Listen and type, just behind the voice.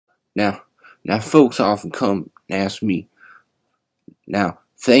Now, folks often come and ask me, now,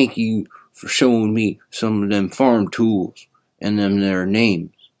 thank you for showing me some of them farm tools and them their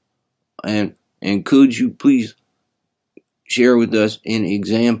names. And could you please share with us an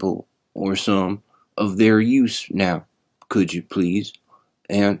example or some of their use now? Could you please?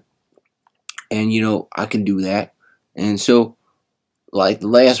 And I can do that. And so, like the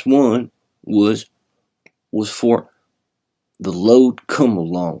last one was for the load come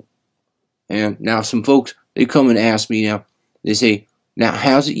along. And now some folks, they come and ask me now, they say, now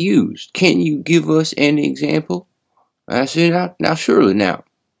how's it used? Can you give us an example? I say, now surely now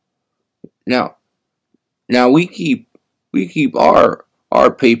we keep our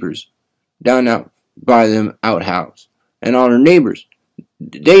papers down out by them outhouse, and all our neighbors,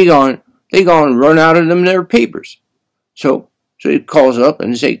 they gone run out of them their papers. So it calls up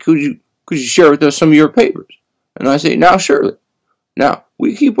and say, could you share with us some of your papers? And I say, now surely. Now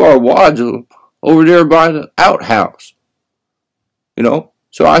we keep our wads over there by the outhouse.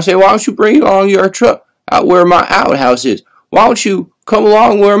 So I say, why don't you bring along your truck out where my outhouse is? Why don't you come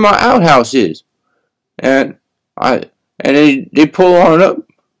along where my outhouse is? And they pull on up,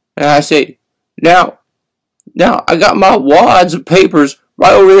 and I say, now I got my wads of papers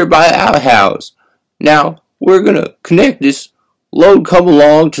right over here by the outhouse. Now we're gonna connect this load come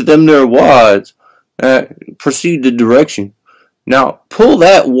along to them their wads. Proceed the direction. Now pull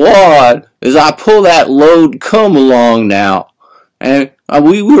that wad as I pull that load come along now. And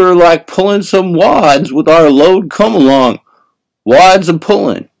we were like pulling some wads with our load come along. Wads of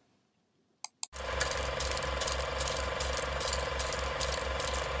pulling.